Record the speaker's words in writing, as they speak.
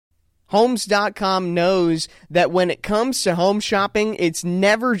Homes.com knows that when it comes to home shopping, it's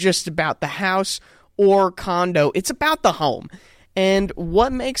never just about the house or condo. It's about the home. And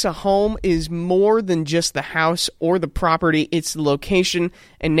what makes a home is more than just the house or the property. It's the location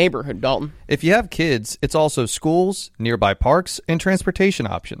and neighborhood, Dalton. If you have kids, it's also schools, nearby parks, and transportation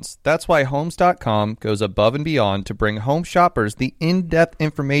options. That's why Homes.com goes above and beyond to bring home shoppers the in-depth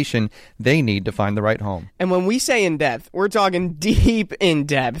information they need to find the right home. And when we say in-depth, we're talking deep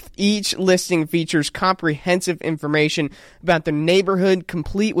in-depth. Each listing features comprehensive information about the neighborhood,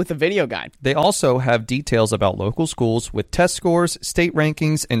 complete with a video guide. They also have details about local schools with test scores, state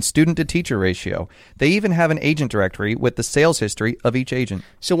rankings, and student-to-teacher ratio. They even have an agent directory with the sales history of each agent.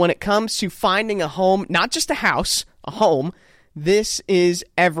 So when it comes to finding a home, not just a house, a home, this is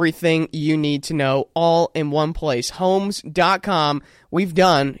everything you need to know all in one place. Homes.com. We've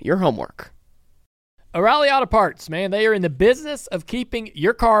done your homework. O'Reilly Auto Parts, man, they are in the business of keeping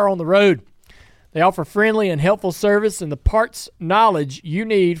your car on the road. They offer friendly and helpful service and the parts knowledge you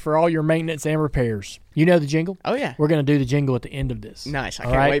need for all your maintenance and repairs. You know the jingle? Oh, yeah. We're going to do the jingle at the end of this. Nice. I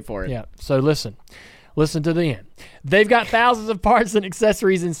can't wait for it. Yeah. So listen to the end. They've got thousands of parts and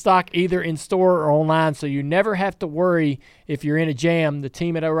accessories in stock either in store or online, so you never have to worry if you're in a jam. The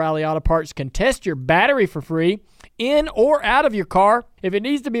team at O'Reilly Auto Parts can test your battery for free in or out of your car. If it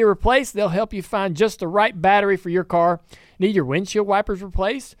needs to be replaced, they'll help you find just the right battery for your car. Need your windshield wipers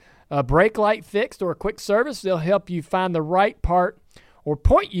replaced, a brake light fixed, or a quick service? They'll help you find the right part or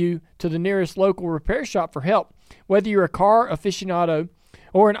point you to the nearest local repair shop for help. Whether you're a car aficionado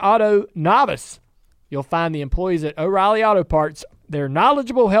or an auto novice, you'll find the employees at O'Reilly Auto Parts. They're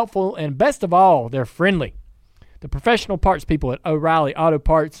knowledgeable, helpful, and best of all, they're friendly. The professional parts people at O'Reilly Auto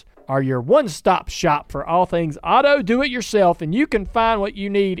Parts are your one-stop shop for all things auto do-it-yourself, and you can find what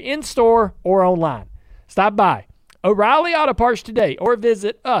you need in-store or online. Stop by O'Reilly Auto Parts today or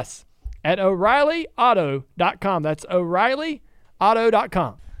visit us at O'ReillyAuto.com. That's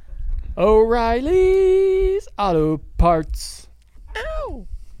O'ReillyAuto.com. O'Reilly's Auto Parts. Ow!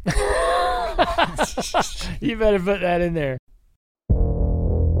 You better put that in there.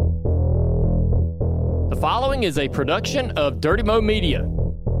 The following is a production of Dirty Mo Media.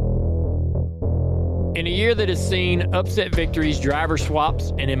 In a year that has seen upset victories, driver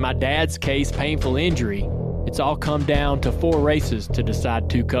swaps, and in my dad's case, painful injury, it's all come down to 4 races to decide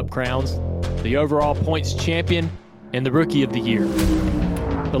 2 Cup crowns, the overall points champion and the Rookie of the Year.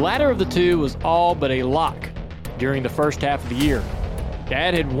 The latter of the two was all but a lock during the first half of the year.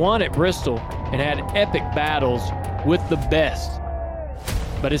 Dad had won at Bristol and had epic battles with the best.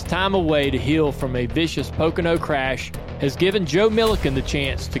 But his time away to heal from a vicious Pocono crash has given Joe Milliken the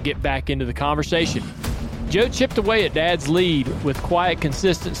chance to get back into the conversation. Joe chipped away at Dad's lead with quiet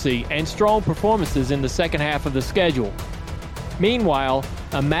consistency and strong performances in the second half of the schedule. Meanwhile,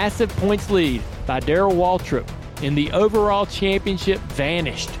 a massive points lead by Darrell Waltrip in the overall championship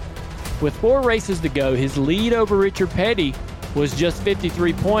vanished. With 4 races to go, his lead over Richard Petty was just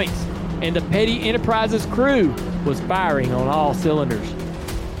 53 points, and the Petty Enterprises crew was firing on all cylinders.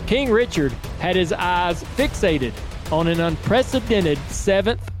 King Richard had his eyes fixated on an unprecedented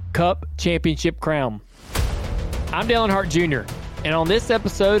 7th Cup championship crown. I'm Dale Earnhardt Jr., and on this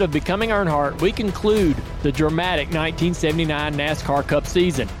episode of Becoming Earnhardt, we conclude the dramatic 1979 NASCAR Cup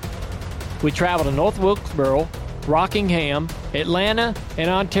season. We travel to North Wilkesboro, Rockingham, Atlanta, and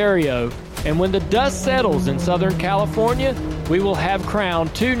Ontario, and when the dust settles in Southern California, we will have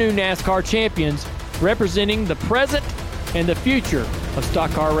crowned 2 new NASCAR champions representing the present and the future of stock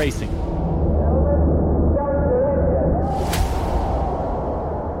car racing.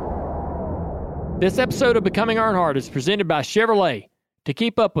 This episode of Becoming Earnhardt is presented by Chevrolet. To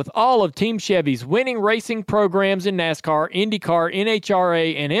keep up with all of Team Chevy's winning racing programs in NASCAR, IndyCar,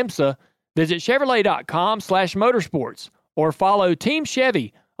 NHRA, and IMSA, visit Chevrolet.com/motorsports or follow Team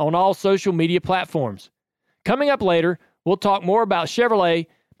Chevy on all social media platforms. Coming up later, we'll talk more about Chevrolet,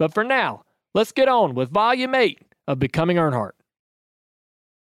 but for now, let's get on with Volume 8 of Becoming Earnhardt.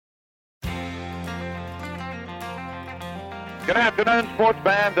 Good afternoon, sports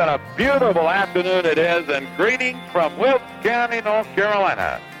fans, and a beautiful afternoon it is, and greetings from Wilkes County, North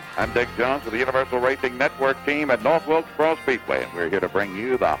Carolina. I'm Dick Jones with the Universal Racing Network team at North Wilkesboro Speedway, and we're here to bring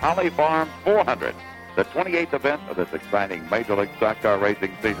you the Holly Farms 400, the 28th event of this exciting Major League Stock Car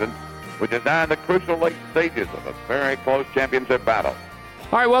racing season, which is now in the crucial late stages of a very close championship battle.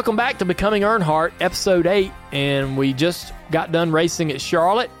 All right, welcome back to Becoming Earnhardt, Episode 8, and we just got done racing at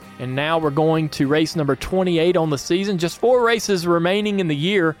Charlotte. And now we're going to race number 28 on the season. Just 4 races remaining in the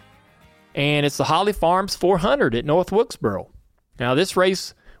year. And it's the Holly Farms 400 at North Wilkesboro. Now, this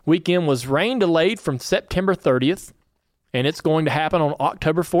race weekend was rain delayed from September 30th. and it's going to happen on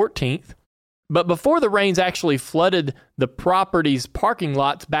October 14th. But before the rains actually flooded the property's parking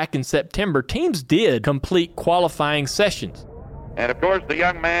lots back in September, teams did complete qualifying sessions. And, of course, the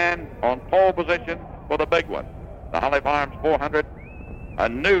young man on pole position for the big one, the Holly Farms 400, a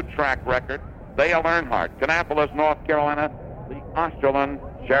new track record. Dale Earnhardt, Kannapolis, North Carolina, the Australian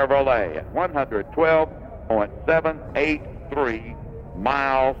Chevrolet at 112.783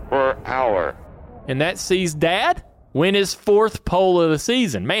 miles per hour. And that sees Dad win his 4th pole of the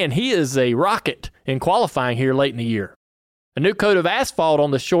season. Man, he is a rocket in qualifying here late in the year. A new coat of asphalt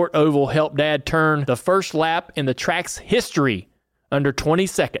on the short oval helped Dad turn the first lap in the track's history under 20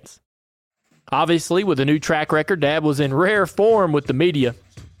 seconds. Obviously, with a new track record, Dad was in rare form with the media.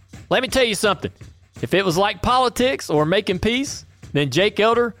 Let me tell you something. If it was like politics or making peace, then Jake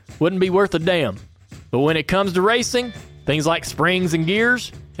Elder wouldn't be worth a damn. But when it comes to racing, things like springs and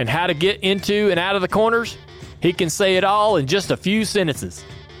gears and how to get into and out of the corners, he can say it all in just a few sentences.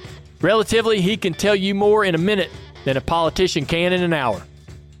 Relatively, he can tell you more in a minute than a politician can in an hour.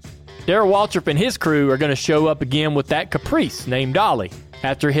 Darrell Waltrip and his crew are going to show up again with that Caprice named Dolly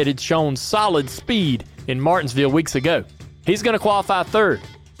after it had shown solid speed in Martinsville weeks ago. He's going to qualify 3rd.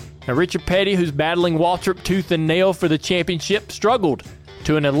 Now, Richard Petty, who's battling Waltrip tooth and nail for the championship, struggled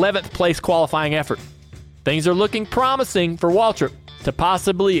to an 11th place qualifying effort. Things are looking promising for Waltrip to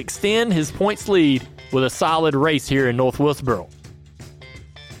possibly extend his points lead with a solid race here in North Wilkesboro.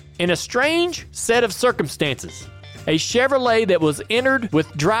 In a strange set of circumstances, a Chevrolet that was entered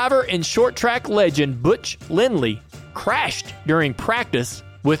with driver and short track legend Butch Lindley crashed during practice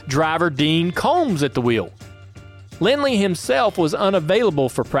with driver Dean Combs at the wheel. Lindley himself was unavailable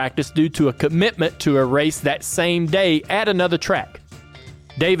for practice due to a commitment to a race that same day at another track.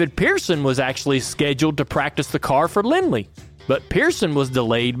 David Pearson was actually scheduled to practice the car for Lindley, but Pearson was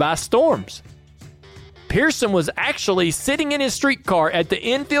delayed by storms. Pearson was actually sitting in his streetcar at the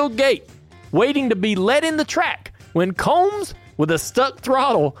infield gate, waiting to be let in the track, when Combs, with a stuck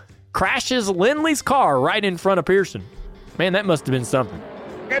throttle, crashes Lindley's car right in front of Pearson. Man, that must have been something.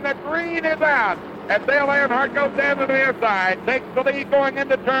 And the green is out, and Dale Earnhardt goes down to the near side, takes the lead going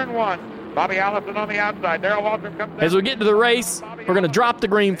into turn 1. Bobby Allison on the outside. Darrell Waltrip comes down. As we get to the race, we're going to drop the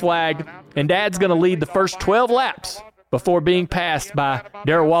green flag, and Dad's going to lead the first 12 laps before being passed by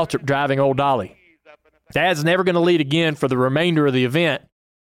Darrell Waltrip driving Old Dolly. Dad's never going to lead again for the remainder of the event.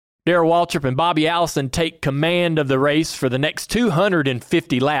 Darrell Waltrip and Bobby Allison take command of the race for the next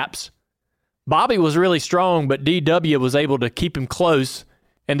 250 laps. Bobby was really strong, but DW was able to keep him close,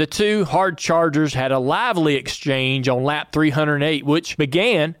 and the two hard chargers had a lively exchange on lap 308, which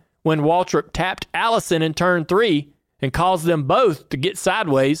began when Waltrip tapped Allison in turn 3 and caused them both to get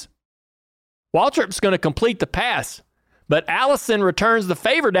sideways. Waltrip's going to complete the pass, but Allison returns the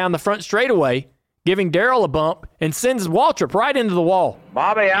favor down the front straightaway, giving Darrell a bump and sends Waltrip right into the wall.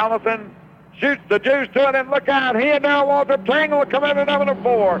 Bobby Allison shoots the juice to it, and look out. He and Darrell Waltrip tangle to come into number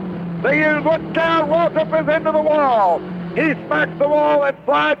 4. They use look down. Waltrip is into the wall. He smacks the wall and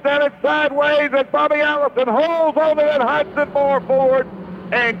slides at it sideways, and Bobby Allison holds on to it, hides it more forward,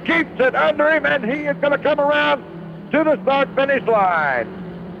 and keeps it under him, and he is going to come around to the start-finish line.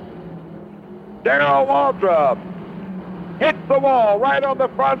 Darrell Waltrip hits the wall right on the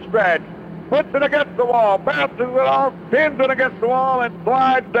front stretch, puts it against the wall, bounces it off, pins it against the wall, and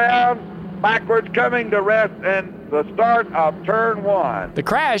slides down backwards, coming to rest in the start of turn 1. The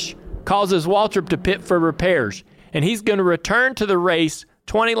crash causes Waltrip to pit for repairs, and he's going to return to the race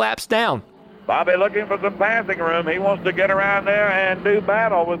 20 laps down. Bobby looking for some passing room. He wants to get around there and do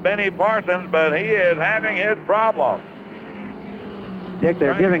battle with Benny Parsons, but he is having his problem. Dick,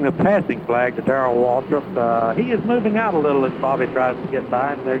 they're giving the passing flag to Darrell Waltrip. He is moving out a little as Bobby tries to get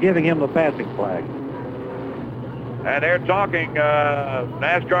by, and they're giving him the passing flag. And they're talking,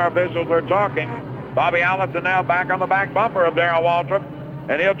 NASCAR officials are talking. Bobby Allison now back on the back bumper of Darrell Waltrip,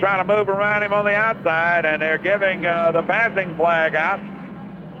 and he'll try to move around him on the outside, and they're giving the passing flag out.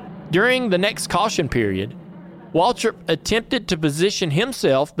 During the next caution period, Waltrip attempted to position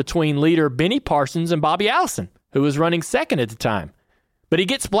himself between leader Benny Parsons and Bobby Allison, who was running second at the time. But he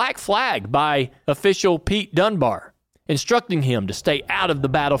gets black flagged by official Pete Dunbar, instructing him to stay out of the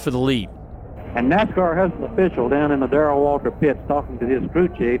battle for the lead. And NASCAR has an official down in the Darrell Waltrip pits talking to his crew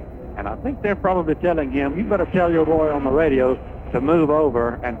chief, and I think they're probably telling him, you better tell your boy on the radio to move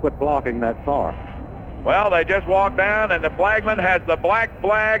over and quit blocking that car. Well, they just walked down, and the flagman has the black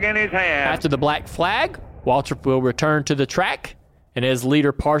flag in his hand. After the black flag, Waltrip will return to the track, and as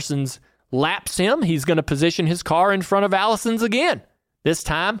leader Parsons laps him, he's going to position his car in front of Allison's again, this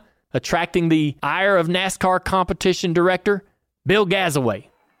time attracting the ire of NASCAR competition director Bill Gazaway.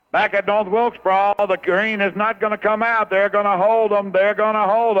 Back at North Wilkesboro, the green is not going to come out. They're going to hold them. They're going to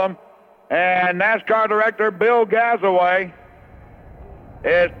hold them. And NASCAR director Bill Gazaway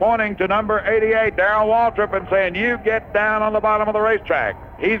is pointing to number 88, Darrell Waltrip, and saying, you get down on the bottom of the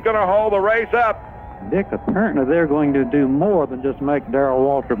racetrack. He's going to hold the race up. Dick, apparently they're going to do more than just make Darrell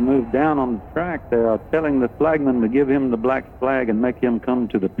Waltrip move down on the track. They are telling the flagman to give him the black flag and make him come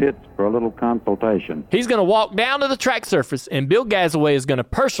to the pits for a little consultation. He's going to walk down to the track surface, and Bill Gazaway is going to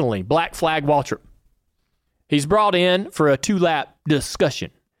personally black flag Waltrip. He's brought in for a 2-lap discussion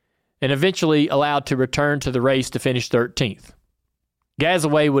and eventually allowed to return to the race to finish 13th.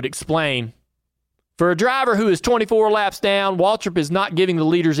 Gazaway would explain, for a driver who is 24 laps down, Waltrip is not giving the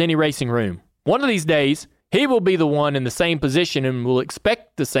leaders any racing room. One of these days, he will be the one in the same position and will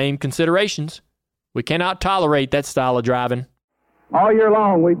expect the same considerations. We cannot tolerate that style of driving. All year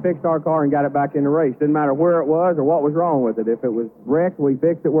long, we fixed our car and got it back in the race. Didn't matter where it was or what was wrong with it. If it was wrecked, we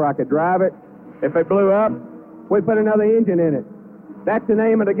fixed it where I could drive it. If it blew up, we put another engine in it. That's the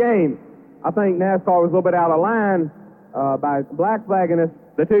name of the game. I think NASCAR was a little bit out of line by black flagging us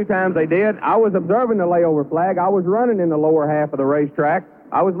the 2 times they did. I was observing the layover flag. I was running in the lower half of the racetrack.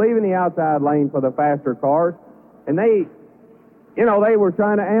 I was leaving the outside lane for the faster cars, and they were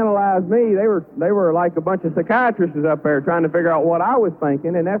trying to analyze me. They were like a bunch of psychiatrists up there trying to figure out what I was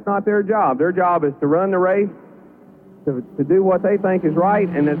thinking, and that's not their job. Their job is to run the race, to do what they think is right,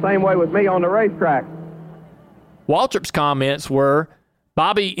 and the same way with me on the racetrack. Waltrip's comments were,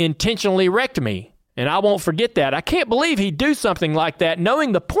 Bobby intentionally wrecked me, and I won't forget that. I can't believe he'd do something like that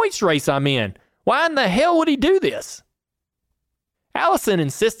knowing the points race I'm in. Why in the hell would he do this? Allison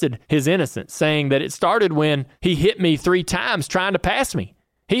insisted his innocence, saying that it started when he hit me 3 times trying to pass me.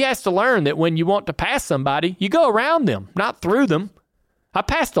 He has to learn that when you want to pass somebody, you go around them, not through them. I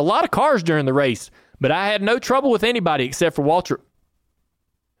passed a lot of cars during the race, but I had no trouble with anybody except for Waltrip.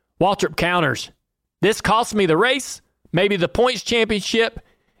 Waltrip counters. This cost me the race, maybe the points championship,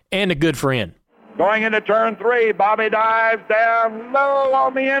 and a good friend. Going into turn 3, Bobby dives down low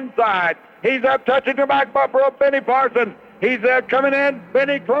on the inside. He's up touching the back bumper of Benny Parsons. He's coming in.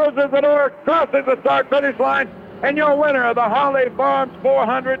 Benny closes the door, crosses the start-finish line, and your winner of the Holly Farms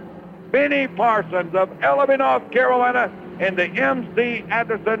 400, Benny Parsons of Ellaby, North Carolina, in the MC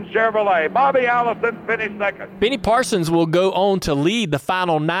Anderson Chevrolet. Bobby Allison finished second. Benny Parsons will go on to lead the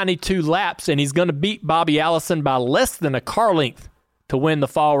final 92 laps, and he's going to beat Bobby Allison by less than a car length to win the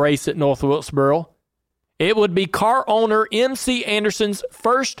fall race at North Wilkesboro. It would be car owner MC Anderson's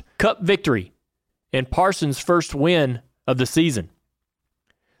first Cup victory and Parsons' first win of the season.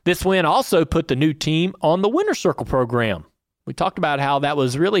 This win also put the new team on the Winner's Circle program. We talked about how that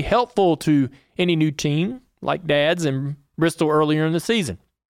was really helpful to any new team like Dad's and Bristol earlier in the season.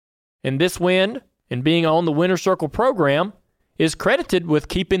 And this win and being on the Winner's Circle program is credited with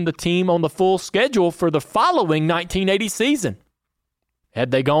keeping the team on the full schedule for the following 1980 season.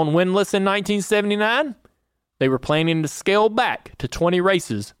 Had they gone winless in 1979, they were planning to scale back to 20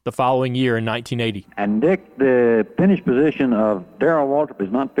 races the following year in 1980. And Dick, the finish position of Darrell Waltrip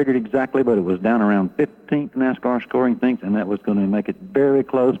is not figured exactly, but it was down around 15th NASCAR scoring thinks, and that was going to make it very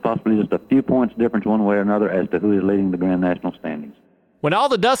close, possibly just a few points difference one way or another as to who is leading the Grand National standings. When all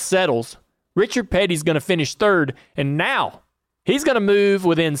the dust settles, Richard Petty's going to finish third, and now he's going to move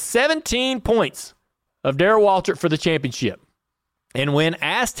within 17 points of Darrell Waltrip for the championship. And when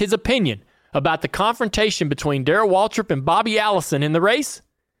asked his opinion about the confrontation between Darrell Waltrip and Bobby Allison in the race,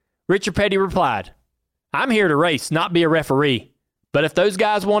 Richard Petty replied, I'm here to race, not be a referee. But if those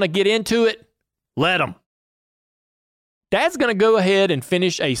guys want to get into it, let them. Dad's going to go ahead and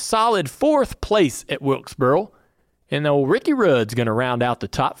finish a solid 4th place at Wilkesboro, and old Ricky Rudd's going to round out the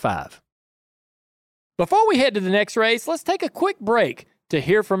top 5. Before we head to the next race, let's take a quick break to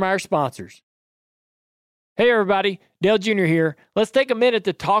hear from our sponsors. Hey everybody, Dale Jr. here. Let's take a minute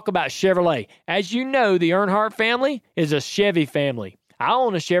to talk about Chevrolet. As you know, the Earnhardt family is a Chevy family. I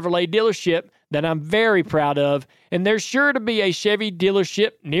own a Chevrolet dealership that I'm very proud of, and there's sure to be a Chevy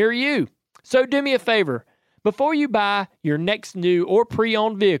dealership near you. So do me a favor. Before you buy your next new or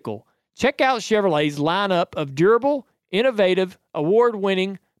pre-owned vehicle, check out Chevrolet's lineup of durable, innovative,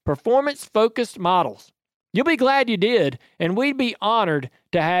 award-winning, performance-focused models. You'll be glad you did, and we'd be honored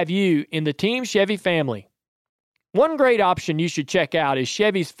to have you in the Team Chevy family. One great option you should check out is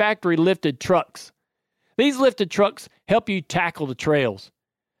Chevy's factory-lifted trucks. These lifted trucks help you tackle the trails.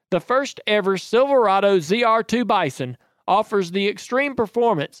 The first ever Silverado ZR2 Bison offers the extreme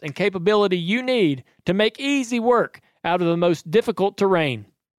performance and capability you need to make easy work out of the most difficult terrain.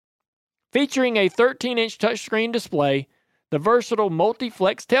 Featuring a 13-inch touchscreen display, the versatile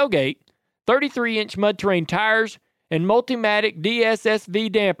multi-flex tailgate, 33-inch mud terrain tires, and Multimatic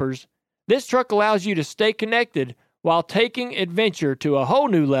DSSV dampers, this truck allows you to stay connected while taking adventure to a whole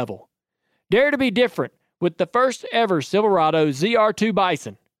new level. Dare to be different with the first ever Silverado ZR2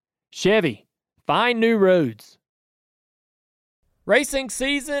 Bison. Chevy, find new roads. Racing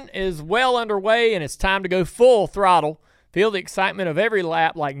season is well underway, and it's time to go full throttle. Feel the excitement of every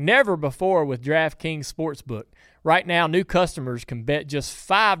lap like never before with DraftKings Sportsbook. Right now, new customers can bet just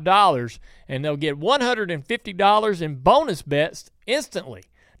 $5, and they'll get $150 in bonus bets instantly,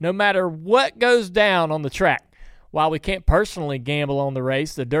 no matter what goes down on the track. While we can't personally gamble on the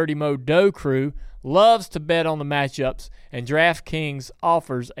race, the Dirty Mo Doe crew loves to bet on the matchups, and DraftKings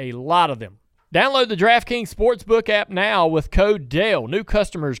offers a lot of them. Download the DraftKings Sportsbook app now with code DALE. New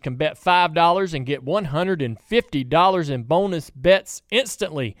customers can bet $5 and get $150 in bonus bets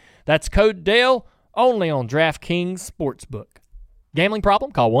instantly. That's code DALE only on DraftKings Sportsbook. Gambling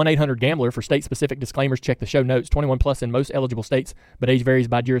problem? Call 1-800-GAMBLER for state-specific disclaimers. Check the show notes. 21 plus in most eligible states, but age varies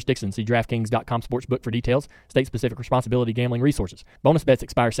by jurisdiction. See DraftKings.com Sportsbook for details. State-specific responsibility gambling resources. Bonus bets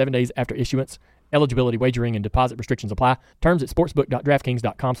expire 7 days after issuance. Eligibility, wagering, and deposit restrictions apply. Terms at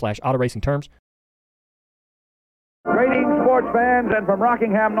sportsbook.draftkings.com/autoracing terms. Greetings, sports fans, and from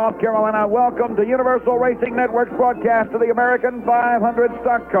Rockingham, North Carolina, welcome to Universal Racing Network's broadcast of the American 500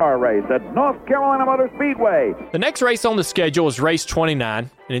 stock car race at North Carolina Motor Speedway. The next race on the schedule is race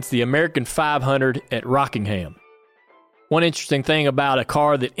 29, and it's the American 500 at Rockingham. One interesting thing about a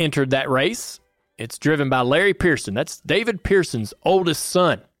car that entered that race, it's driven by Larry Pearson. That's David Pearson's oldest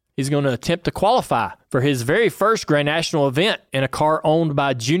son. He's going to attempt to qualify for his very first Grand National event in a car owned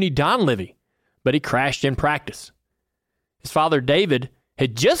by Junie Donlevy, but he crashed in practice. His father, David,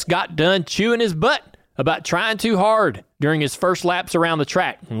 had just got done chewing his butt about trying too hard during his first laps around the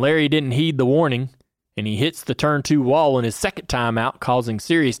track. And Larry didn't heed the warning, and he hits the turn 2 wall in his second time out, causing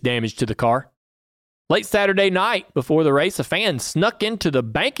serious damage to the car. Late Saturday night, before the race, a fan snuck into the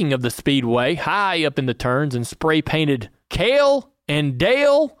banking of the speedway high up in the turns and spray-painted, "Cale and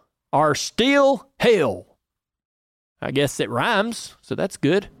Dale are still hell." I guess it rhymes, so that's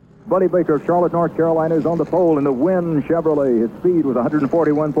good. Buddy Baker of Charlotte, North Carolina is on the pole in the Wynn Chevrolet. His speed was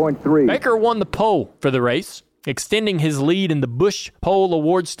 141.3. Baker won the pole for the race, extending his lead in the Busch Pole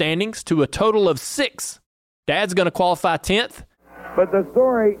Award standings to a total of 6. Dad's going to qualify 10th. But the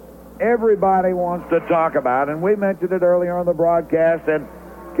story everybody wants to talk about, and we mentioned it earlier on the broadcast, and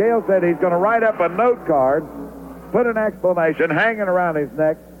Cale said he's going to write up a note card, put an explanation hanging around his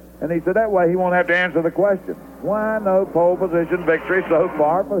neck, and he said that way he won't have to answer the question. Why no pole position victory so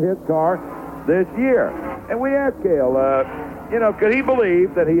far for his car this year? And we asked Cale, could he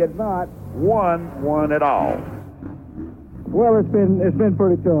believe that he had not won one at all? Well, it's been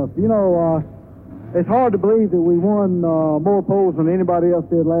pretty tough. It's hard to believe that we won more poles than anybody else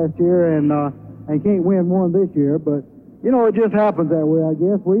did last year, and can't win one this year. But it just happens that way, I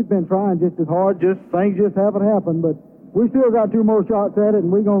guess. We've been trying just as hard. Things just haven't happened, but we still got 2 more shots at it,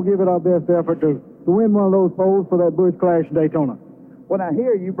 and we're going to give it our best effort to win one of those poles for that Busch Clash in Daytona. Well, now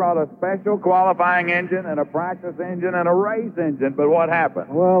here you brought a special qualifying engine and a practice engine and a race engine, but what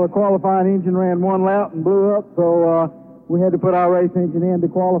happened? Well, the qualifying engine ran 1 lap and blew up, so we had to put our race engine in to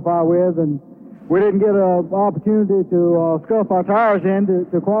qualify with, and we didn't get an opportunity to scuff our tires in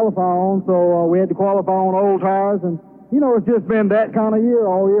to qualify on, so we had to qualify on old tires, and, it's just been that kind of year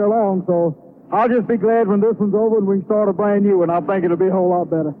all year long, so I'll just be glad when this one's over and we can start a brand new one. I think it'll be a whole lot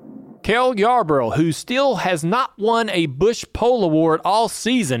better. Cale Yarborough, who still has not won a Busch Pole Award all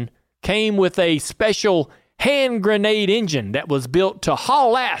season, came with a special hand grenade engine that was built to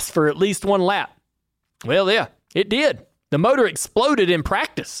haul ass for at least 1 lap. Well, yeah, it did. The motor exploded in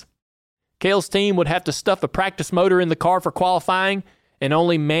practice. Cale's team would have to stuff a practice motor in the car for qualifying and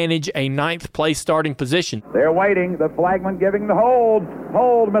only manage a 9th place starting position. They're waiting. The flagman giving the hold.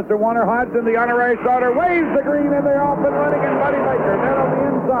 Hold, Mr. Warner Hodgson, the honorary starter, waves the green, and they're off and running, and Buddy Baker, then on the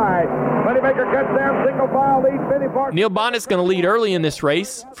inside. Buddy Baker cuts down, single file, leads Benny Park. Neil Bonnett's going to lead early in this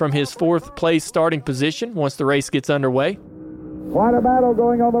race from his 4th place starting position once the race gets underway. Quite a battle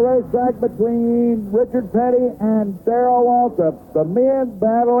going on the racetrack between Richard Petty and Darrell Waltrip. The men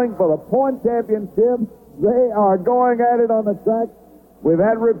battling for the point championship. They are going at it on the track. We've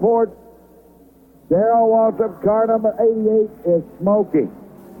had reports Darrell Waltrip, car number 88, is smoking.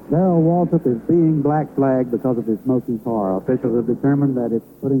 Darrell Waltrip is being black flagged because of his smoking car. Officials have determined that it's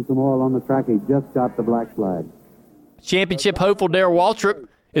putting some oil on the track. He just got the black flag. Championship hopeful Darrell Waltrip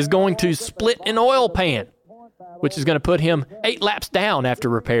is going to split an oil pan, which is going to put him 8 laps down after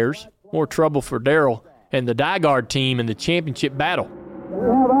repairs. More trouble for Darrell and the Dygaard team in the championship battle. We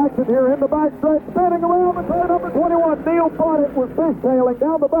have action here in the back stretch, spinning around the turn, number 21. Neil Bonnet was fishtailing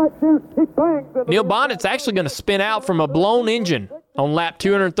down the back chute. He bangs. Neil Bonnet's actually going to spin out from a blown engine on lap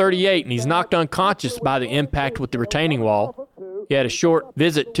 238, and he's knocked unconscious by the impact with the retaining wall. He had a short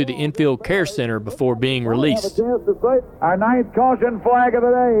visit to the infield care center before being released. Our ninth caution flag of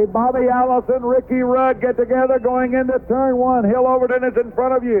the day. Bobby Allison, Ricky Rudd get together going into turn one. Hill Overton is in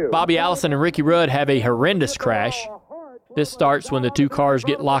front of you. Bobby Allison and Ricky Rudd have a horrendous crash. This starts when the two cars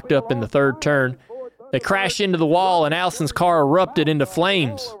get locked up in the third turn. They crash into the wall, and Allison's car erupted into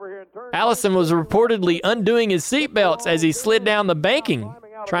flames. Allison was reportedly undoing his seatbelts as he slid down the banking,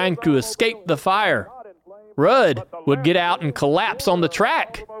 trying to escape the fire. Rudd would get out and collapse on the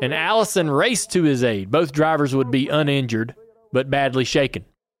track, and Allison raced to his aid. Both drivers would be uninjured, but badly shaken.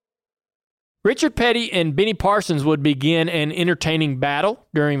 Richard Petty and Benny Parsons would begin an entertaining battle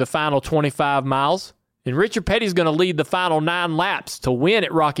during the final 25 miles, and Richard Petty's going to lead the final 9 laps to win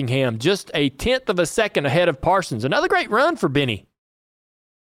at Rockingham, just a 1/10 of a second ahead of Parsons. Another great run for Benny.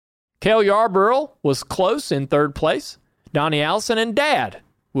 Cale Yarborough was close in third place. Donnie Allison and Dad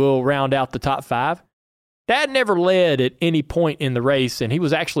will round out the top 5. Dad never led at any point in the race, and he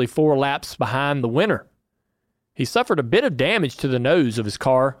was actually 4 laps behind the winner. He suffered a bit of damage to the nose of his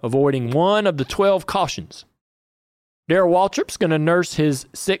car, avoiding one of the 12 cautions. Darrell Waltrip's going to nurse his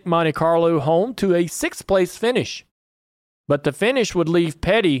sick Monte Carlo home to a 6th-place finish. But the finish would leave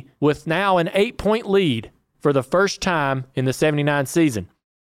Petty with now an 8-point lead for the first time in the 79 season.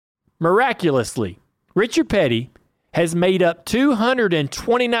 Miraculously, Richard Petty has made up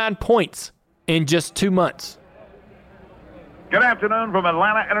 229 points in just 2 months. Good afternoon from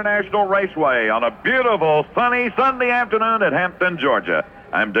Atlanta International Raceway on a beautiful sunny Sunday afternoon at Hampton, Georgia.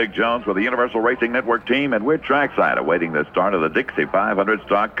 I'm Dick Jones with the Universal Racing Network team, and we're trackside awaiting the start of the Dixie 500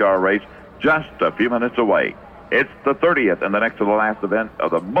 stock car race just a few minutes away. It's the 30th and the next to the last event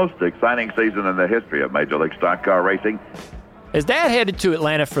of the most exciting season in the history of Major League Stock Car Racing. As Dad headed to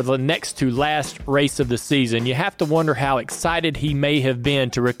Atlanta for the next to last race of the season, you have to wonder how excited he may have been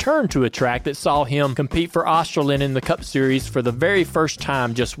to return to a track that saw him compete for Australind in the Cup Series for the very first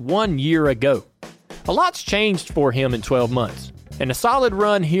time just 1 year ago. A lot's changed for him in 12 months, and a solid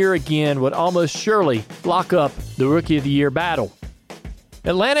run here again would almost surely lock up the Rookie of the Year battle.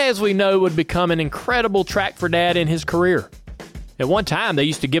 Atlanta, as we know, would become an incredible track for Dad in his career. At one time, they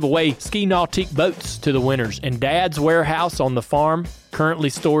used to give away ski nautique boats to the winners, and Dad's warehouse on the farm currently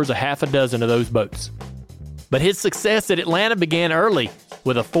stores a half a dozen of those boats. But his success at Atlanta began early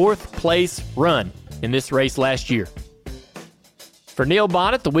with a 4th-place run in this race last year. For Neil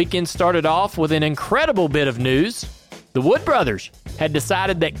Bonnet, the weekend started off with an incredible bit of news. The Wood brothers had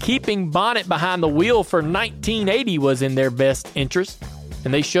decided that keeping Bonnet behind the wheel for 1980 was in their best interest,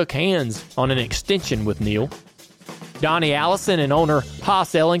 and they shook hands on an extension with Neil. Donnie Allison and owner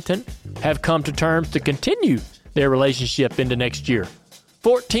Haas Ellington have come to terms to continue their relationship into next year.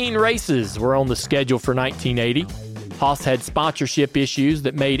 14 races were on the schedule for 1980. Haas had sponsorship issues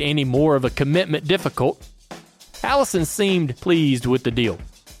that made any more of a commitment difficult. Allison seemed pleased with the deal.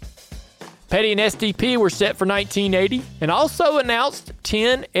 Petty and STP were set for 1980 and also announced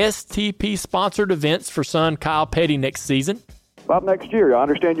 10 STP-sponsored events for son Kyle Petty next season. About next year, I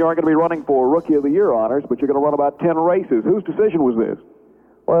understand you aren't going to be running for Rookie of the Year honors, but you're going to run about 10 races. Whose decision was this?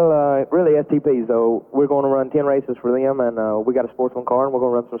 Well, really STP's, though. We're going to run 10 races for them, and we got a sportsman car, and we're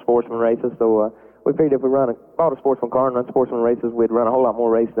going to run some sportsman races. So we figured if we bought a sportsman car and run sportsman races, we'd run a whole lot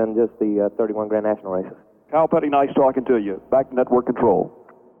more races than just the 31 Grand National races. Kyle Petty, nice talking to you. Back to network control.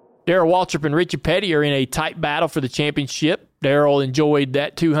 Darrell Waltrip and Richard Petty are in a tight battle for the championship. Darrell enjoyed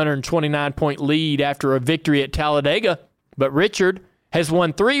that 229-point lead after a victory at Talladega, but Richard has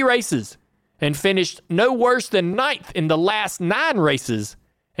won 3 races and finished no worse than 9th in the last 9 races,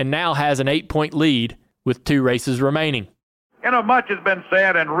 and now has an 8-point lead with 2 races remaining. You know, much has been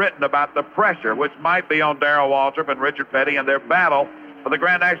said and written about the pressure which might be on Darrell Waltrip and Richard Petty in their battle for the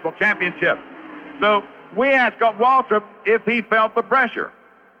Grand National Championship. So we asked Waltrip if he felt the pressure.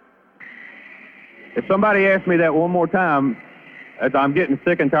 If somebody asks me that one more time, as I'm getting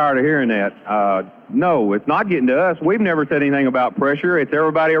sick and tired of hearing that. No, it's not getting to us. We've never said anything about pressure. It's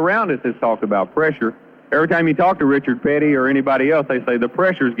everybody around us that's talked about pressure. Every time you talk to Richard Petty or anybody else, they say the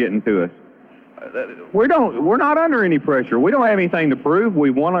pressure's getting to us. We're not under any pressure. We don't have anything to prove.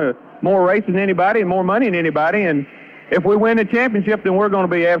 We won more races than anybody and more money than anybody. And if we win the championship, then we're going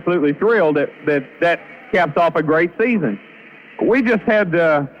to be absolutely thrilled that caps off a great season. We just had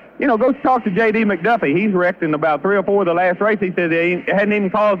go talk to J.D. McDuffie. He's wrecked in about 3 or 4 of the last race. He said he hadn't even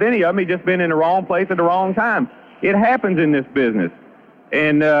caused any of them. He'd just been in the wrong place at the wrong time. It happens in this business.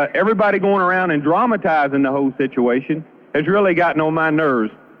 And everybody going around and dramatizing the whole situation has really gotten on my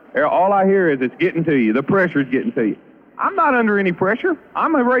nerves. All I hear is it's getting to you. The pressure's getting to you. I'm not under any pressure.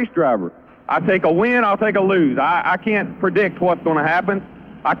 I'm a race driver. I take a win, I'll take a lose. I can't predict what's going to happen.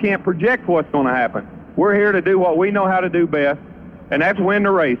 I can't project what's going to happen. We're here to do what we know how to do best, and that's win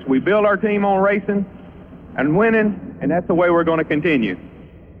the race. We build our team on racing and winning, and that's the way we're going to continue.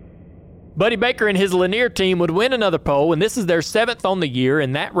 Buddy Baker and his Lanier team would win another pole, and this is their 7th on the year,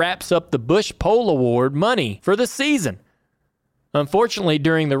 and that wraps up the Busch Pole Award money for the season. Unfortunately,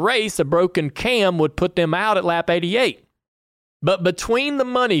 during the race, a broken cam would put them out at lap 88. But between the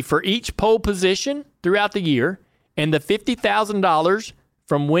money for each pole position throughout the year and the $50,000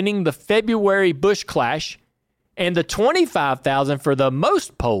 from winning the February Busch Clash and the $25,000 for the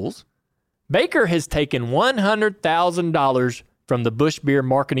most poles, Baker has taken $100,000 from the Busch Beer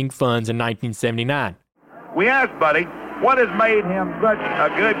marketing funds in 1979. We asked Buddy what has made him such a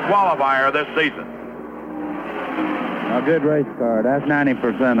good qualifier this season. A good race car. That's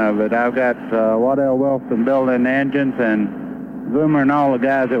 90% of it. I've got Waddell Wilson building engines, and Zoomer and all the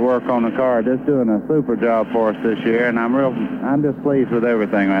guys that work on the car just doing a super job for us this year, and I'm just pleased with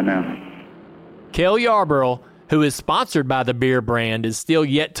everything right now. Cale Yarborough, who is sponsored by the beer brand, is still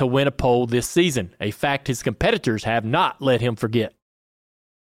yet to win a pole this season, a fact his competitors have not let him forget.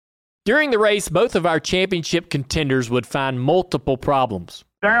 During the race, both of our championship contenders would find multiple problems.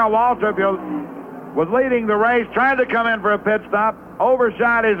 Darrell Waltrip was leading the race, tried to come in for a pit stop,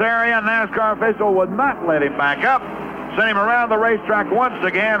 overshot his area, and NASCAR official would not let him back up. Sent him around the racetrack once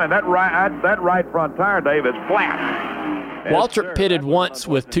again, and that right front tire, Dave, is flat. Waltrip pitted once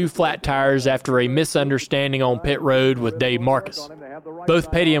with 2 flat tires after a misunderstanding on pit road with Dave Marcus.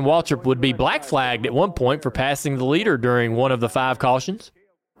 Both Petty and Waltrip would be black flagged at one point for passing the leader during one of the 5 cautions.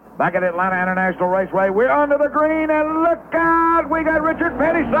 Back at Atlanta International Raceway, we're under the green, and look out! We got Richard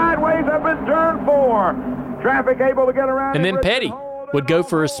Petty sideways up in turn 4. Traffic able to get around. And then Petty would go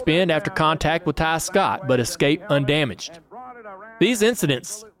for a spin after contact with Ty Scott, but escape undamaged. These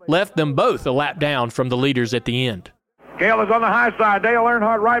incidents left them both a lap down from the leaders at the end. Cale is on the high side. Dale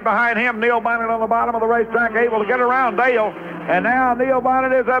Earnhardt right behind him. Neil Bonnet on the bottom of the racetrack, able to get around Dale. And now Neil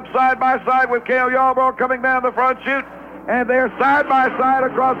Bonnet is up side by side with Cale Yarborough coming down the front chute. And they're side by side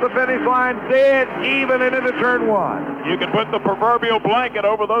across the finish line, dead even into turn 1. You can put the proverbial blanket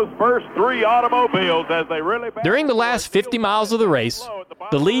over those first 3 automobiles as they really... During the last 50 miles of the race,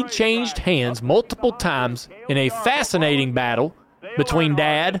 the lead changed hands multiple times in a fascinating battle between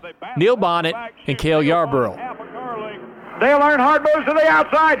Dad, Neil Bonnet, and Cale Yarborough. Dale Earnhardt moves to the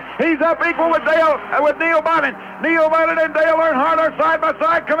outside. He's up equal with Neil Bonnet. Neil Bonnet and Dale Earnhardt are side by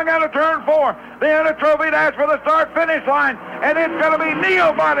side coming out of turn 4. The Inter Trophy dash for the start-finish line, and it's going to be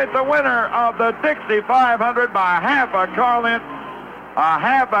Neil Bonnet, the winner of the Dixie 500 by half a car length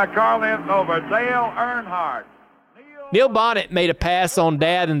over Dale Earnhardt. Neil Bonnet made a pass on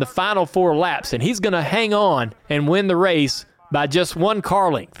Dad in the final 4 laps, and he's going to hang on and win the race by just 1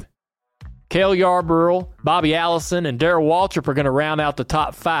 car length. Cale Yarborough, Bobby Allison, and Darrell Waltrip are going to round out the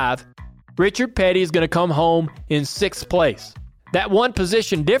top 5. Richard Petty is going to come home in 6th place. That 1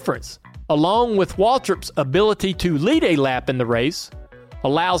 position difference, along with Waltrip's ability to lead a lap in the race,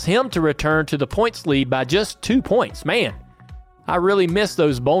 allows him to return to the points lead by just 2 points. Man, I really miss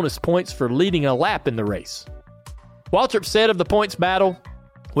those bonus points for leading a lap in the race. Waltrip said of the points battle,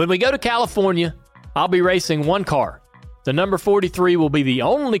 "When we go to California, I'll be racing 1 car. The number 43 will be the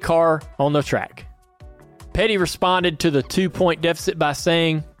only car on the track." Petty responded to the 2-point deficit by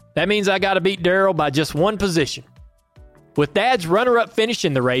saying, "That means I got to beat Darrell by just 1 position." With Dad's runner-up finish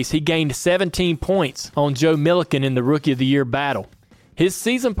in the race, he gained 17 points on Joe Milliken in the Rookie of the Year battle. His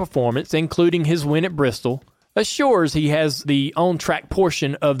season performance, including his win at Bristol, assures he has the on-track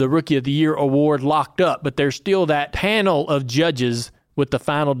portion of the Rookie of the Year award locked up, but there's still that panel of judges with the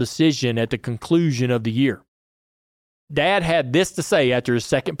final decision at the conclusion of the year. Dad had this to say after his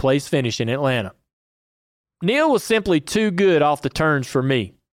 2nd place finish in Atlanta. "Neil was simply too good off the turns for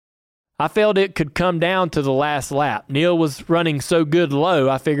me. I felt it could come down to the last lap. Neil was running so good low,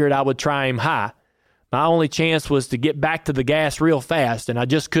 I figured I would try him high. My only chance was to get back to the gas real fast, and I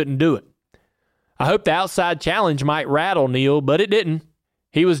just couldn't do it. I hoped the outside challenge might rattle Neil, but it didn't.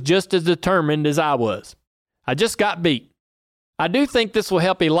 He was just as determined as I was. I just got beat. I do think this will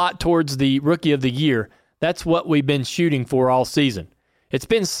help a lot towards the Rookie of the Year. That's what we've been shooting for all season. It's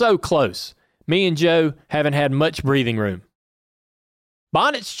been so close. Me and Joe haven't had much breathing room."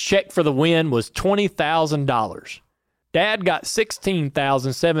 Bonnet's check for the win was $20,000. Dad got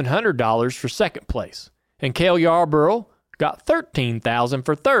 $16,700 for 2nd place. And Cale Yarborough got $13,000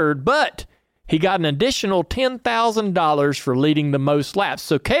 for 3rd, but he got an additional $10,000 for leading the most laps.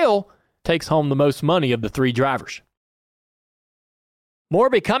 So Cale takes home the most money of the 3 drivers. More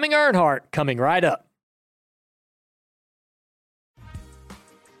Becoming Earnhardt coming right up.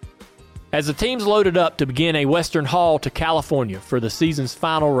 As the teams loaded up to begin a western haul to California for the season's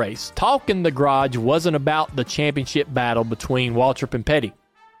final race, talk in the garage wasn't about the championship battle between Waltrip and Petty.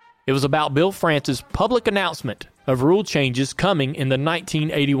 It was about Bill France's public announcement of rule changes coming in the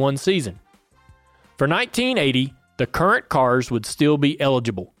 1981 season. For 1980, the current cars would still be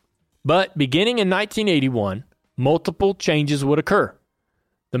eligible. But beginning in 1981, multiple changes would occur.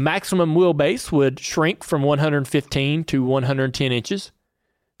 The maximum wheelbase would shrink from 115 to 110 inches.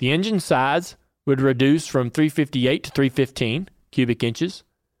 The engine size would reduce from 358 to 315 cubic inches.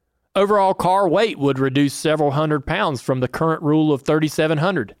 Overall car weight would reduce several hundred pounds from the current rule of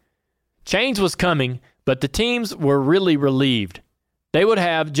 3,700. Change was coming, but the teams were really relieved. They would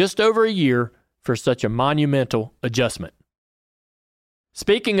have just over a year for such a monumental adjustment.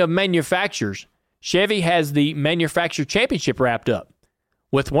 Speaking of manufacturers, Chevy has the Manufacturer Championship wrapped up.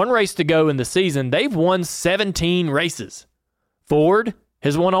 With one race to go in the season, they've won 17 races. Ford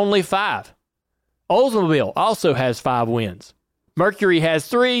has won only 5. Oldsmobile also has 5 wins. Mercury has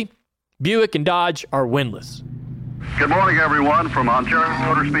 3. Buick and Dodge are winless. Good morning, everyone, from Ontario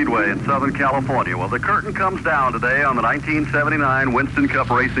Motor Speedway in Southern California. Well, the curtain comes down today on the 1979 Winston Cup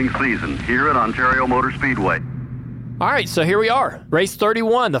racing season here at Ontario Motor Speedway. All right, so here we are. Race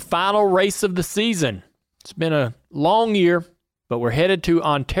 31, the final race of the season. It's been a long year, but we're headed to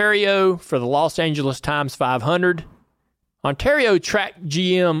Ontario for the Los Angeles Times 500. Ontario Track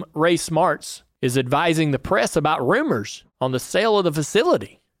GM Ray Smarts is advising the press about rumors on the sale of the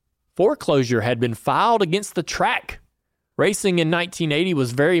facility. Foreclosure had been filed against the track. Racing in 1980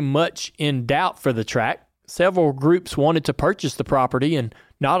 was very much in doubt for the track. Several groups wanted to purchase the property, and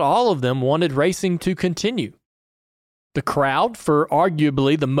not all of them wanted racing to continue. The crowd for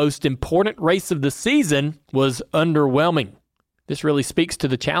arguably the most important race of the season was underwhelming. This really speaks to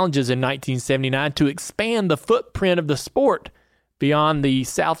the challenges in 1979 to expand the footprint of the sport beyond the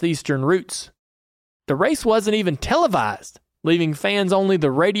southeastern routes. The race wasn't even televised, leaving fans only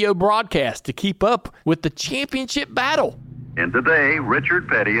the radio broadcast to keep up with the championship battle. And today, Richard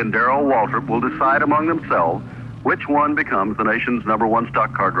Petty and Darrell Waltrip will decide among themselves which one becomes the nation's #1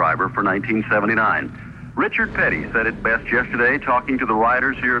 stock car driver for 1979. Richard Petty said it best yesterday talking to the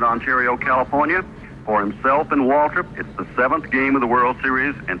riders here in Ontario, California. For himself and Waltrip, it's the 7th game of the World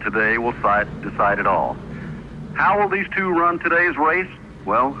Series, and today will decide it all. How will these two run today's race?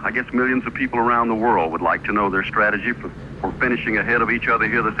 Well, I guess millions of people around the world would like to know their strategy for finishing ahead of each other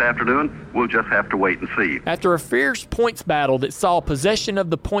here this afternoon. We'll just have to wait and see. After a fierce points battle that saw possession of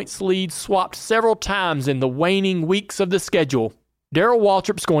the points lead swapped several times in the waning weeks of the schedule, Darrell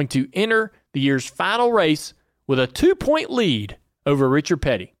Waltrip's going to enter the year's final race with a 2-point lead over Richard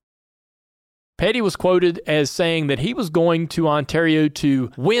Petty. Petty was quoted as saying that he was going to Ontario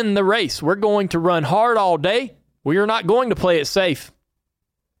to win the race. We're going to run hard all day. We are not going to play it safe.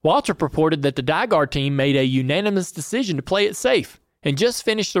 Waltrip reported that the Dygar team made a unanimous decision to play it safe and just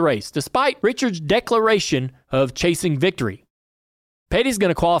finish the race, despite Richard's declaration of chasing victory. Petty's going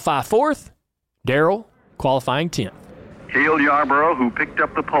to qualify 4th, Darrell qualifying 10th. Cale Yarborough, who picked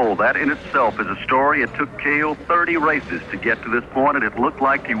up the pole. That in itself is a story. It took Cale 30 races to get to this point, and it looked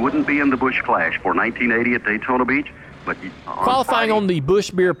like he wouldn't be in the Busch Clash for 1980 at Daytona Beach. But qualifying on the Busch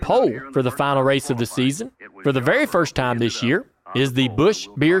Beer pole for the final race of the season, for the very first time this year, is the Busch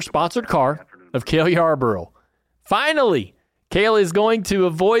Beer-sponsored car of Cale Yarborough. Finally, Cale is going to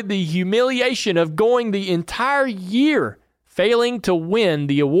avoid the humiliation of going the entire year failing to win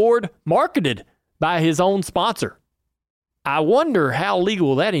the award marketed by his own sponsor. I wonder how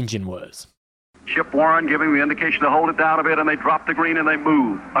legal that engine was. Chip Warren giving the indication to hold it down a bit, and they drop the green and they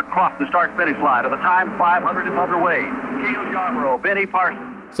move across the start-finish line. At the time, 500 is underway. Cale Yarborough, Benny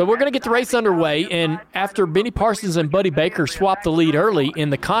Parsons. So we're going to get the race underway, and after Benny Parsons and Buddy Baker swapped the lead early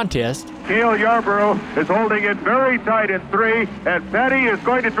in the contest, Cale Yarborough is holding it very tight in 3, and Petty is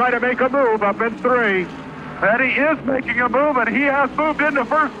going to try to make a move up in 3. Petty is making a move, and he has moved into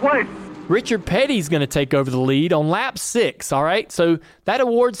first place. Richard Petty's going to take over the lead on lap 6, all right? So that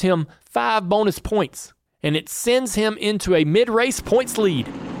awards him 5 bonus points, and it sends him into a mid-race points lead.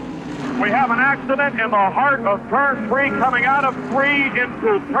 We have an accident in the heart of turn 3, coming out of 3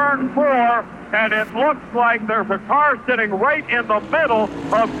 into turn 4, and it looks like there's a car sitting right in the middle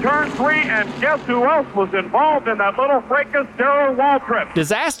of turn 3, and guess who else was involved in that little fracas? Darrell Waltrip.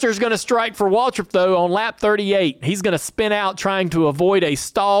 Disaster's going to strike for Waltrip, though, on lap 38. He's going to spin out trying to avoid a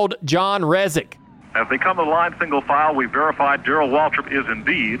stalled John Resnick. As they come to the line single file, we verified Darrell Waltrip is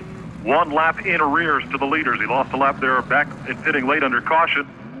indeed 1 lap in arrears to the leaders. He lost a lap there back in pitting late under caution.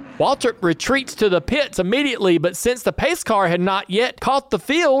 Waltrip retreats to the pits immediately, but since the pace car had not yet caught the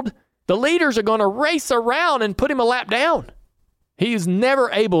field, the leaders are going to race around and put him a lap down. He's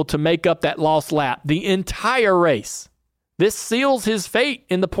never able to make up that lost lap the entire race. This seals his fate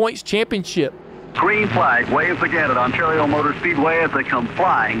in the points championship. Green flag waves again at Ontario Motor Speedway as they come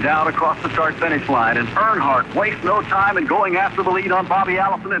flying down across the start-finish line. And Earnhardt wastes no time in going after the lead on Bobby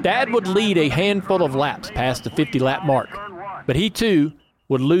Allison. Dad would lead a handful of laps past the 50-lap mark, but he too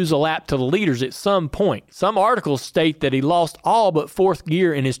would lose a lap to the leaders at some point. Some articles state that he lost all but fourth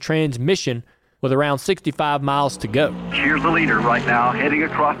gear in his transmission with around 65 miles to go. Here's the leader right now, heading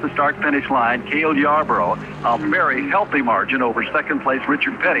across the start-finish line, Cale Yarborough. A very healthy margin over second place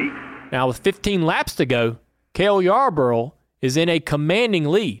Richard Petty. Now with 15 laps to go, Cale Yarborough is in a commanding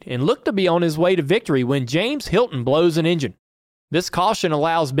lead and looked to be on his way to victory when James Hilton blows an engine. This caution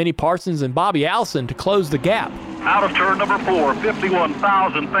allows Benny Parsons and Bobby Allison to close the gap. Out of turn number 4,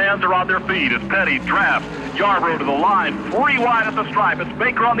 51,000 fans are on their feet as Petty drafts Yarborough to the line, 3 wide at the stripe. It's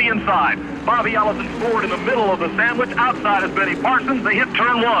Baker on the inside. Bobby Allison scored in the middle of the sandwich. Outside is Benny Parsons. They hit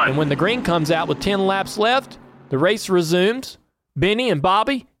turn 1. And when the green comes out with 10 laps left, the race resumes. Benny and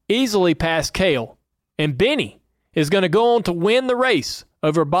Bobby easily pass Cale. And Benny is going to go on to win the race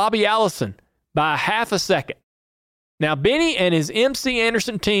over Bobby Allison by half a second. Now, Benny and his MC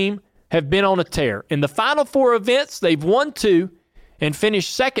Anderson team have been on a tear. In the final 4 events, they've won 2 and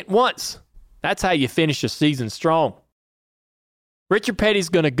finished second once. That's how you finish a season strong. Richard Petty's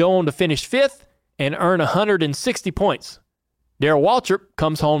going to go on to finish 5th and earn 160 points. Darrell Waltrip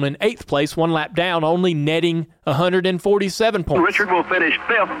comes home in 8th place, 1 lap down, only netting 147 points. Richard will finish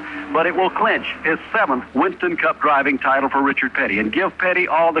 5th, but it will clinch his 7th Winston Cup driving title for Richard Petty. And give Petty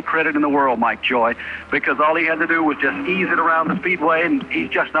all the credit in the world, Mike Joy, because all he had to do was just ease it around the speedway, and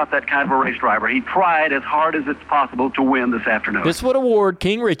he's just not that kind of a race driver. He tried as hard as it's possible to win this afternoon. This would award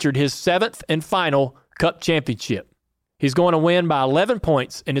King Richard his 7th and final Cup championship. He's going to win by 11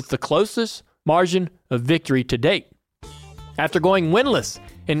 points, and it's the closest margin of victory to date. After going winless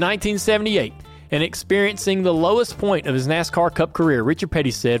in 1978 and experiencing the lowest point of his NASCAR Cup career, Richard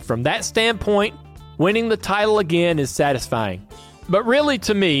Petty said, "From that standpoint, winning the title again is satisfying. But really,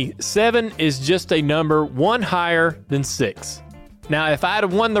 to me, 7 is just a number 1 higher than 6. Now, if I'd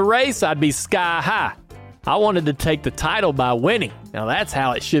have won the race, I'd be sky high. I wanted to take the title by winning. Now, that's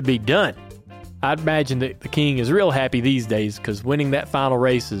how it should be done." I'd imagine that the King is real happy these days because winning that final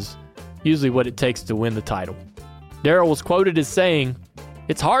race is usually what it takes to win the title. Darrell was quoted as saying,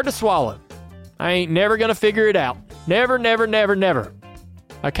 "It's hard to swallow. I ain't never going to figure it out. Never, never, never, never.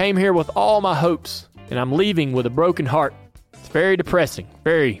 I came here with all my hopes, and I'm leaving with a broken heart. It's very depressing.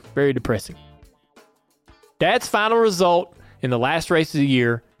 Very, very depressing." Dad's final result in the last race of the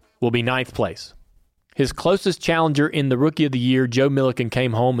year will be 9th place. His closest challenger in the Rookie of the Year, Joe Milliken,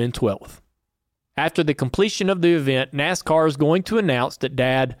 came home in 12th. After the completion of the event, NASCAR is going to announce that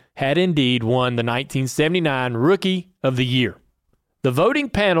Dad had indeed won the 1979 Rookie of the Year. The voting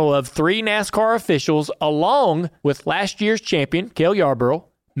panel of 3 NASCAR officials, along with last year's champion, Cale Yarborough,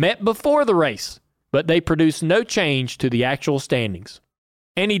 met before the race, but they produced no change to the actual standings.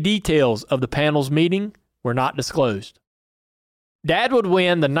 Any details of the panel's meeting were not disclosed. Dad would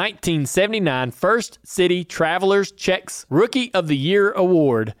win the 1979 First City Travelers Checks Rookie of the Year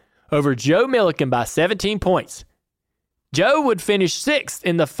award over Joe Milliken by 17 points. Joe would finish 6th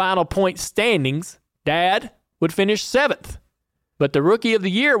in the final point standings. Dad would finish 7th. But the Rookie of the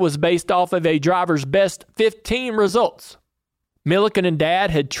Year was based off of a driver's best 15 results. Milliken and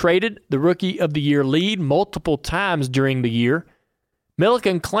Dad had traded the Rookie of the Year lead multiple times during the year.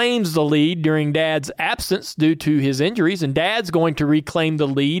 Milliken claims the lead during Dad's absence due to his injuries, and Dad's going to reclaim the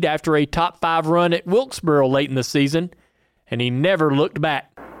lead after a top 5 run at Wilkesboro late in the season, and he never looked back.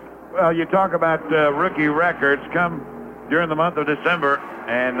 Well, you talk about rookie records. Come during the month of December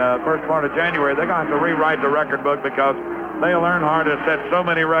and first part of January, they're going to have to rewrite the record book because Dale Earnhardt has set so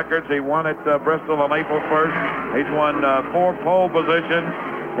many records. He won at Bristol on April 1st. He's won 4 pole positions.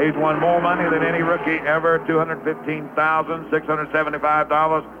 He's won more money than any rookie ever,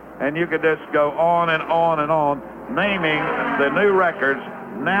 $215,675. And you could just go on and on and on, naming the new records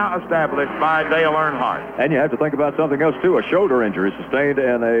now established by Dale Earnhardt. And you have to think about something else, too. A shoulder injury sustained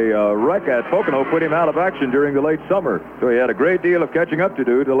in a wreck at Pocono put him out of action during the late summer. So he had a great deal of catching up to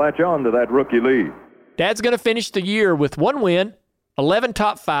do to latch on to that rookie lead. Dad's going to finish the year with 1 win, 11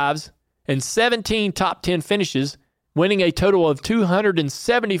 top 5s, and 17 top 10 finishes, winning a total of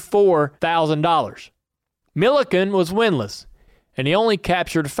 $274,000. Milliken was winless, and he only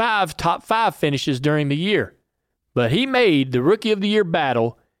captured 5 top 5 finishes during the year. But he made the Rookie of the Year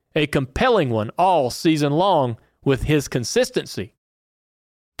battle a compelling one all season long with his consistency.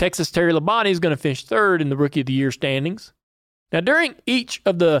 Texas Terry Labonte is going to finish third in the Rookie of the Year standings. Now, during each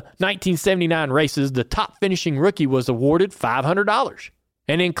of the 1979 races, the top finishing rookie was awarded $500.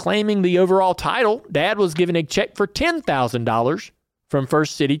 And in claiming the overall title, Dad was given a check for $10,000 from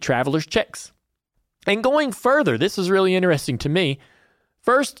First City Travelers Checks. And going further, this is really interesting to me,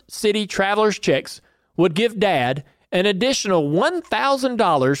 First City Travelers Checks would give Dad an additional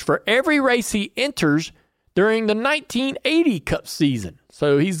 $1,000 for every race he enters during the 1980 Cup season.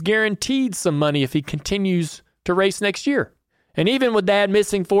 So he's guaranteed some money if he continues to race next year. And even with Dad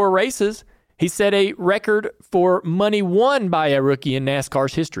missing 4 races, he set a record for money won by a rookie in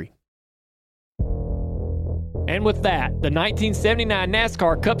NASCAR's history. And with that, the 1979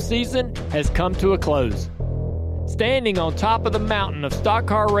 NASCAR Cup season has come to a close. Standing on top of the mountain of stock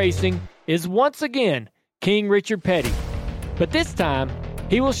car racing is once again King Richard Petty. But this time,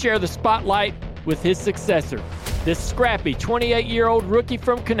 he will share the spotlight with his successor, this scrappy 28-year-old rookie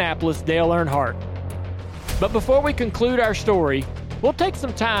from Kannapolis, Dale Earnhardt. But before we conclude our story, we'll take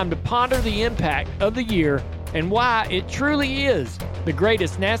some time to ponder the impact of the year and why it truly is the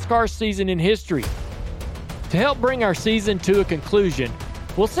greatest NASCAR season in history. To help bring our season to a conclusion,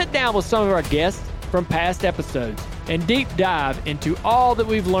 we'll sit down with some of our guests from past episodes and deep dive into all that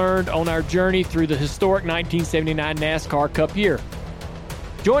we've learned on our journey through the historic 1979 NASCAR Cup year.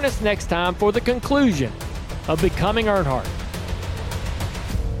 Join us next time for the conclusion of Becoming Earnhardt.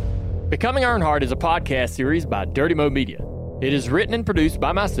 Becoming Earnhardt is a podcast series by Dirty Mo Media. It is written and produced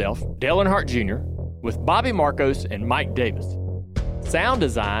by myself, Dale Earnhardt Jr., with Bobby Marcos and Mike Davis. Sound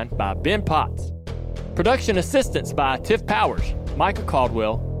design by Ben Potts. Production assistance by Tiff Powers, Micah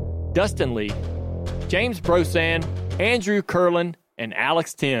Caldwell, Dustin Lee, James Brosan, Andrew Curlin, and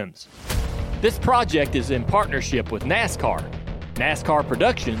Alex Timms. This project is in partnership with NASCAR, NASCAR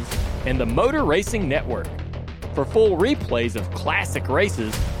Productions, and the Motor Racing Network. For full replays of classic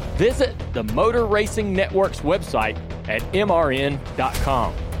races, visit the Motor Racing Network's website at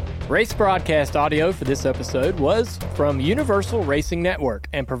mrn.com. Race broadcast audio for this episode was from Universal Racing Network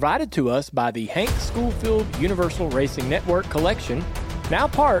and provided to us by the Hank Schoolfield Universal Racing Network Collection, now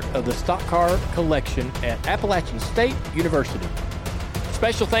part of the Stock Car Collection at Appalachian State University.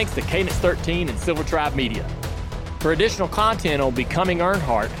 Special thanks to Cadence 13 and Silver Tribe Media. For additional content on Becoming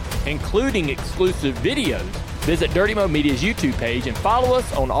Earnhardt, including exclusive videos, visit Dirty Mo Media's YouTube page and follow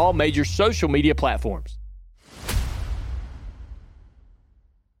us on all major social media platforms.